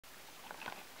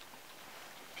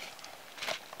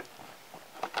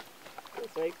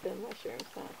week, the mushrooms,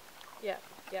 huh? Yep.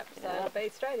 So it'll be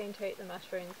straight in to eat the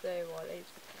mushrooms there, Wallies.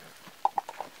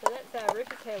 So that's our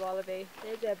Rufus hair wallaby.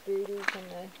 There's our booties and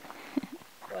the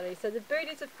Wallies. So the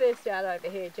booties are first out over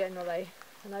here generally,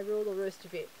 and they rule the roost a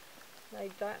bit. They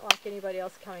don't like anybody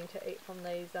else coming to eat from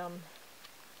these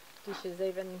dishes,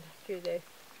 even a few of their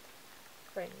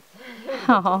friends.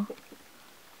 Oh.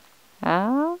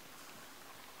 Oh.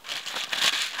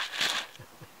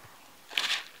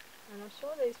 And I'm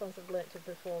sure these ones have learnt to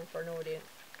perform for an audience.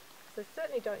 So they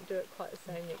certainly don't do it quite the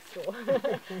same next door.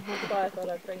 That's why I thought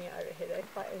I'd bring you over here. They're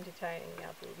quite entertaining,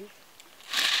 our boobies.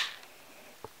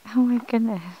 Oh my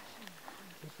goodness.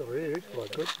 He's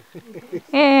quite good.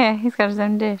 Yeah, he's got his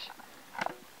own dish.